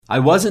I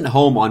wasn't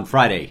home on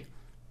Friday.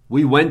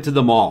 We went to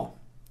the mall.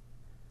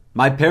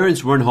 My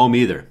parents weren't home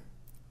either.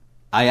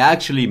 I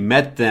actually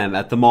met them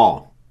at the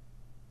mall.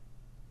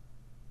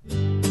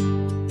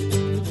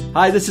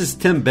 Hi, this is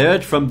Tim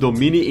Barrett from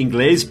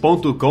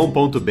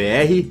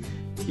domineinglês.com.br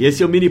e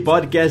esse é o mini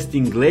podcast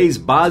Inglês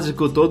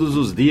Básico Todos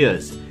os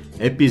Dias,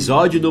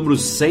 episódio número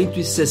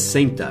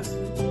 160.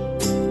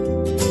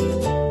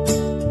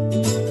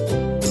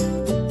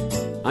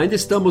 Ainda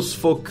estamos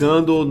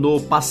focando no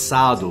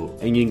passado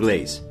em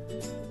inglês,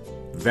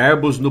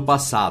 verbos no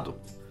passado,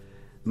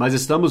 mas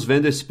estamos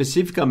vendo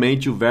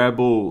especificamente o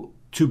verbo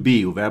to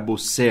be, o verbo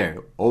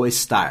ser ou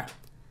estar.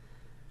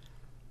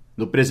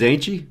 No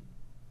presente,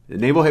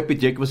 nem vou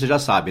repetir que você já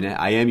sabe, né?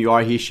 I am, you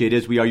are, he, she, it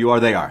is, we are, you are,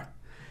 they are.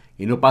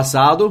 E no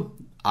passado,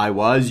 I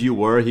was, you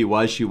were, he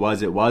was, she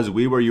was, it was,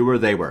 we were, you were,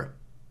 they were.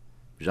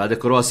 Já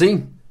decorou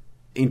assim?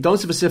 Então,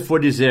 se você for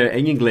dizer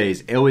em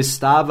inglês, eu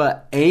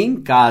estava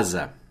em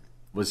casa,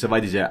 você vai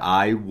dizer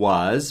I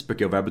was,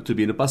 porque é o verbo to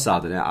be no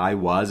passado, né? I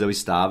was, eu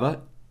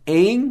estava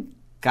em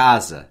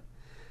casa.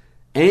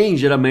 Em,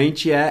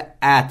 geralmente, é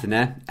at,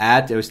 né?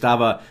 At, eu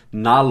estava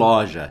na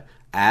loja.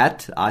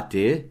 At, at,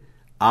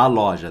 a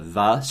loja.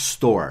 The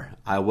store.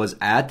 I was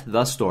at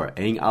the store.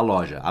 Em a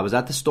loja. I was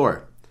at the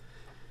store.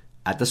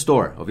 At the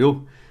store,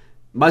 ouviu?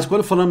 Mas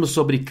quando falamos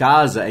sobre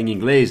casa em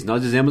inglês,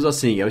 nós dizemos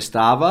assim, eu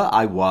estava,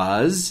 I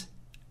was,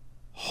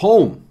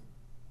 home.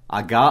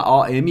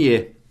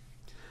 H-O-M-E.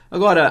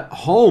 Agora,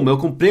 home, eu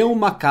comprei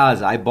uma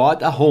casa. I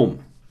bought a home.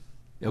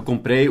 Eu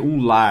comprei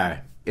um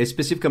lar.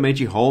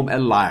 Especificamente, home é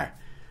lar.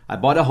 I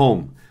bought a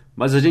home.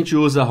 Mas a gente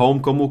usa home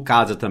como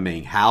casa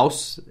também.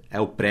 House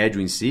é o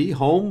prédio em si.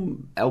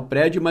 Home é o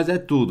prédio, mas é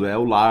tudo. É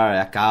o lar, é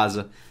a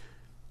casa.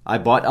 I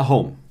bought a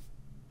home.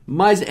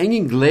 Mas em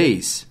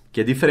inglês,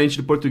 que é diferente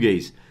do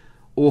português,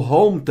 o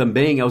home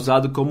também é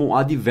usado como um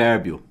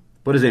advérbio.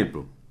 Por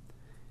exemplo,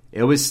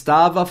 eu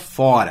estava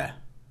fora.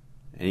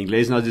 Em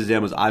inglês nós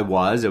dizemos I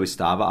was, eu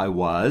estava, I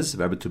was,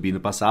 verbo to be no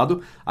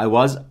passado. I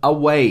was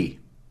away,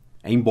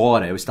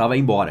 embora, eu estava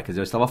embora, quer dizer,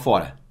 eu estava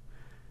fora.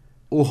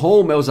 O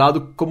home é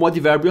usado como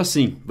advérbio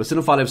assim. Você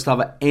não fala eu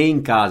estava em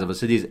casa,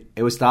 você diz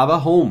eu estava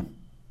home.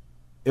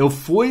 Eu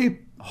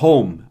fui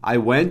home, I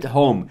went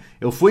home.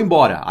 Eu fui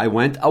embora, I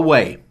went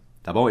away.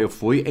 Tá bom? Eu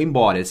fui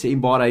embora. Esse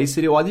embora aí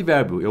seria o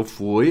advérbio. Eu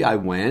fui, I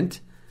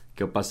went,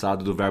 que é o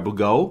passado do verbo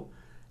go,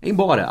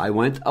 embora, I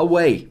went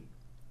away.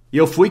 E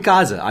eu fui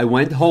casa, I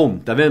went home.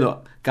 Tá vendo?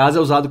 Casa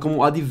é usado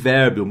como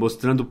advérbio,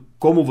 mostrando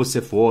como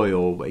você foi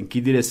ou em que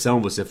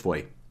direção você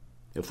foi.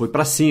 Eu fui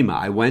para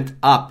cima, I went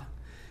up.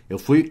 Eu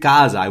fui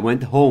casa, I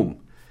went home.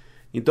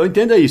 Então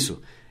entenda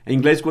isso. Em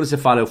inglês, quando você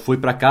fala eu fui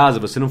para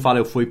casa, você não fala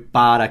eu fui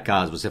para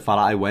casa, você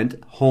fala I went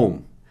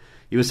home.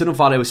 E você não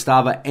fala eu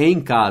estava em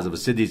casa,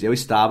 você diz eu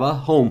estava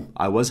home,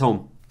 I was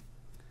home.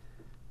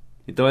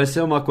 Então essa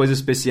é uma coisa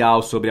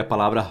especial sobre a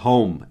palavra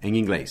home em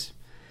inglês.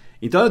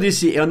 Então eu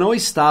disse eu não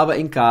estava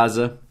em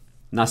casa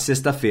na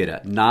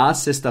sexta-feira. Na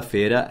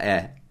sexta-feira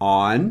é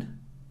on,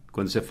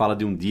 quando você fala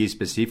de um dia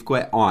específico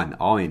é on,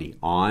 O-N,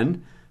 on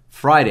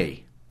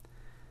Friday.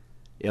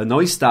 Eu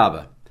não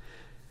estava.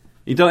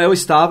 Então eu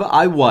estava,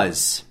 I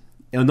was.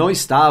 Eu não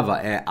estava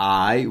é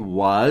I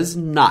was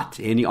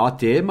not,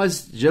 N-O-T,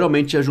 mas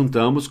geralmente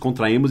ajuntamos,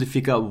 contraímos e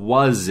fica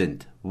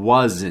wasn't,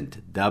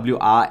 wasn't,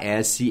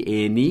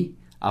 W-A-S-N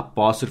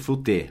apóstrofo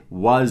T,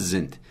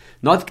 wasn't.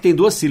 Note que tem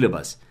duas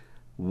sílabas,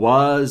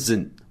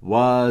 wasn't,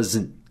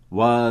 wasn't,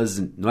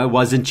 wasn't, não é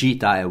wasn't,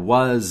 tá? É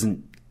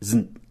wasn't,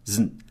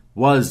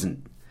 wasn't.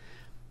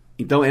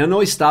 Então eu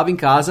não estava em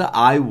casa,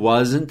 I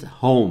wasn't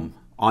home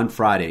on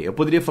Friday. Eu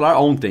poderia falar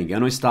ontem. Eu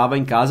não estava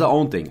em casa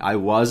ontem. I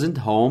wasn't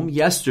home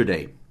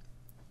yesterday.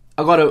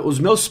 Agora, os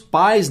meus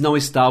pais não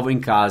estavam em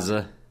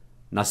casa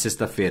na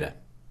sexta-feira.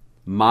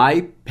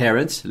 My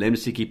parents,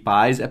 lembre-se que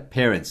pais é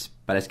parents.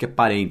 Parece que é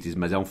parentes,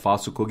 mas é um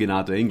falso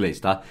cognato em inglês,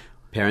 tá?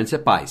 Parents é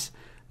pais.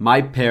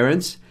 My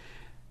parents,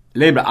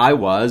 lembra, I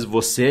was,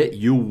 você,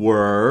 you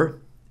were.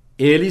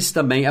 Eles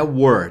também é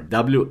were,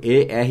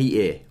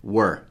 W-E-R-E,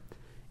 were.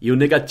 E o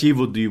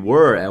negativo de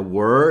were é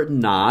were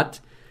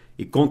not.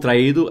 E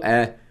contraído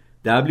é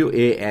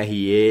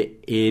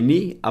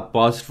W-E-R-E-N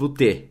apóstrofo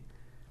T.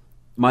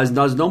 Mas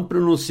nós não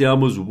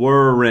pronunciamos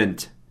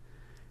weren't.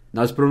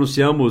 Nós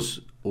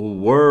pronunciamos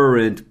o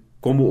weren't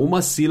como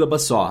uma sílaba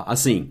só.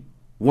 Assim,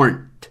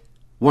 weren't,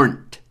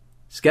 weren't.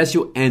 Esquece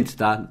o ent,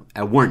 tá?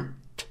 É weren't,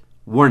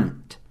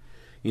 weren't.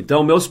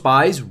 Então, meus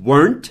pais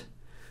weren't.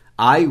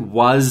 I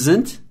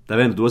wasn't. Tá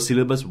vendo? Duas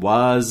sílabas,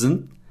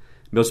 wasn't.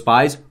 Meus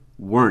pais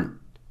weren't,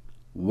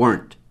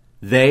 weren't.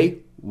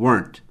 They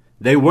weren't.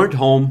 They weren't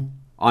home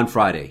on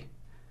Friday.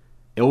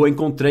 Eu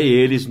encontrei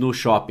eles no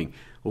shopping.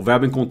 O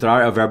verbo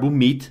encontrar é o verbo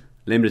meet.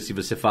 Lembra-se,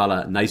 você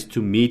fala nice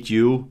to meet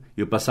you.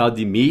 E o passado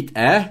de meet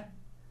é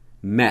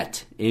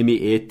met.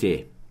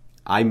 M-E-T.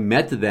 I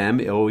met them.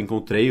 Eu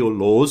encontrei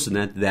los,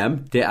 né? Them.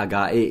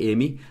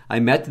 T-H-E-M. I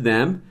met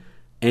them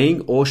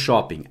em o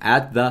shopping.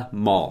 At the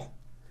mall.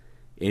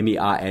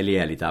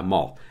 M-A-L-L, tá?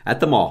 Mall.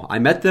 At the mall. I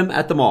met them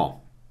at the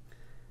mall.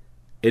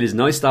 Eles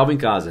não estavam em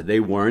casa.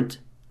 They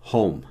weren't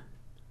home.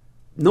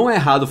 Não é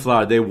errado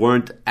falar they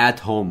weren't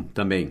at home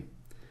também.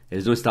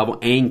 Eles não estavam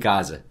em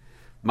casa.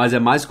 Mas é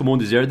mais comum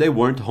dizer they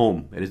weren't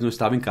home. Eles não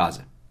estavam em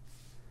casa.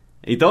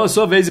 Então é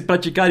sua vez de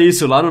praticar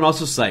isso lá no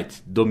nosso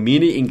site,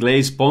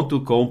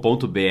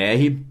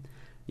 domineinglês.com.br,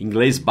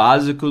 Inglês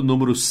Básico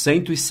número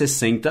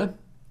 160,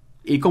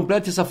 e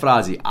complete essa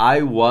frase,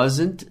 I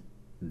wasn't,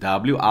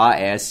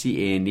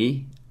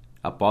 W-A-S-N,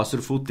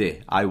 apóstrofo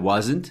T, I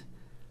wasn't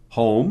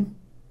home,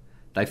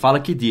 daí fala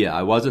que dia,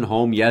 I wasn't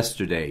home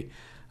yesterday,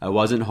 I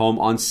wasn't home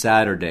on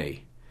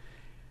Saturday.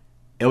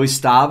 Eu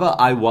estava,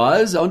 I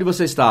was, onde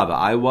você estava?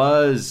 I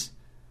was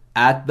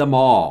at the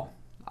mall,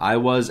 I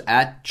was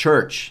at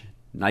church,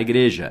 na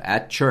igreja,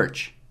 at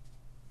church.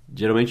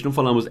 Geralmente não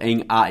falamos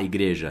em a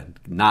igreja,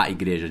 na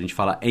igreja, a gente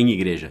fala em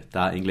igreja,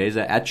 tá? Em inglês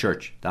é at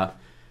church, tá?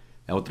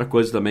 É outra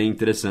coisa também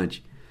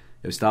interessante.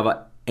 Eu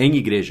estava em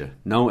igreja,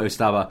 não eu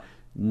estava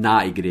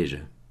na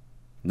igreja.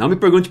 Não me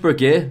pergunte por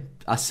quê,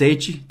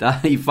 aceite, tá?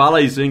 E fala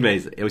isso em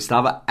inglês. Eu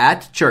estava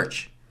at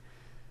church.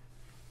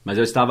 Mas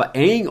eu estava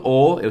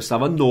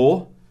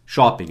no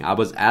shopping. I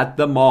was at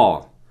the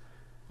mall.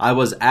 I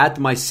was at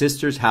my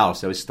sister's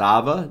house. Eu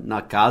estava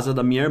na casa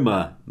da minha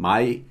irmã.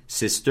 My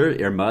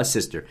sister, irmã,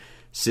 sister.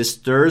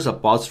 Sisters,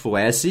 apóstrofo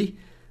S,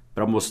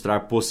 para mostrar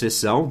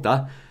possessão,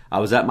 tá? I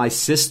was at my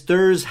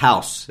sister's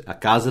house. A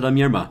casa da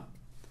minha irmã.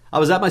 I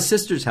was at my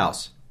sister's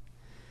house.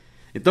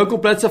 Então,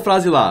 complete essa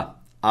frase lá.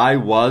 I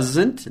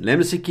wasn't.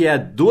 Lembre-se que é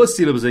 2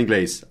 sílabas em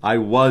inglês. I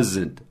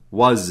wasn't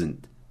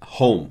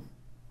home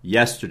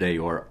yesterday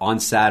or on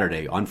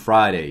Saturday, on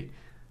Friday.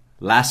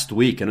 Last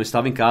week, eu não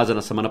estava em casa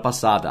na semana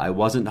passada. I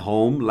wasn't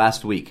home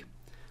last week.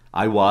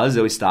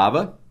 Eu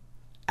estava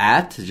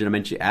at,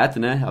 geralmente at,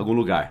 né? Algum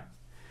lugar.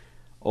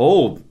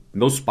 Ou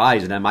meus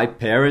pais, né? My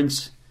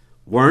parents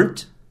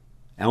weren't.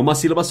 É uma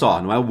sílaba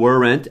só, não é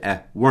weren't,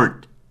 é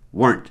weren't.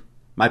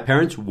 My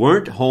parents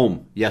weren't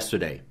home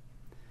yesterday.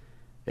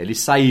 Eles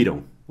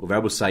saíram. O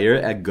verbo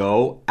sair é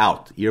go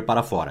out, ir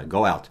para fora,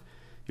 go out.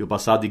 E o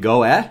passado de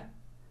go é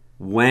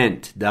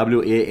went,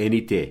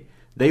 W-E-N-T.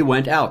 They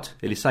went out.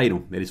 Eles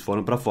saíram. Eles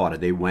foram para fora.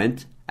 They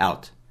went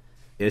out.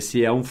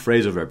 Esse é um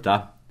phrasal verb,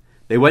 tá?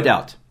 They went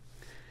out.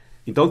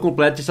 Então,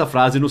 complete essa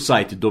frase no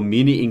site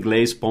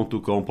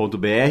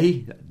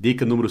domineinglês.com.br.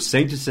 Dica número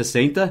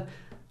 160.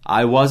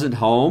 I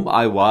wasn't home.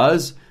 I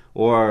was.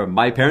 Or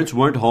my parents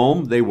weren't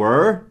home. They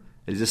were.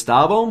 Eles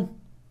estavam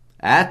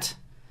at.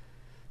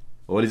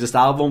 Ou eles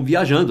estavam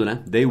viajando,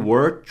 né? They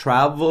were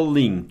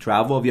traveling.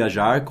 Travel,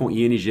 viajar, com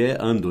ing,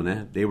 ando,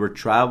 né? They were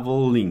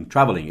traveling.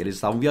 Eles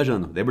estavam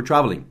viajando. They were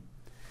traveling.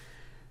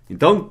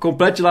 Então,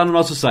 complete lá no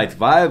nosso site.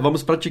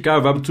 Vamos praticar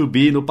o verbo to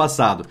be no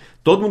passado.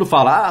 Todo mundo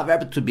fala,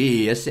 verbo to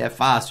be, esse é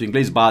fácil,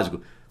 inglês básico.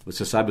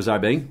 Você sabe usar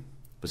bem?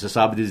 Você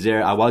sabe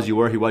dizer I was, you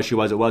were, he was, she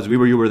was, it was, we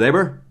were, you were, they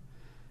were?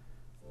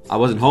 I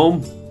wasn't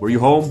home. Were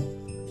you home?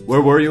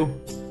 Where were you?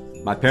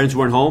 My parents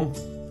weren't home.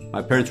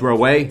 My parents were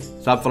away.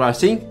 Sabe falar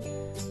assim?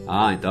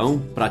 Então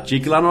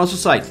pratique lá no nosso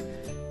site.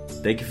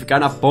 Tem que ficar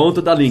na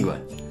ponta da língua.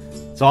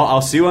 So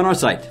I'll see you on our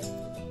site.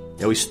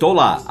 Eu estou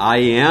lá.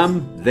 I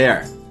am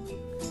there.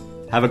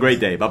 Have a great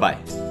day.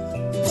 Bye-bye.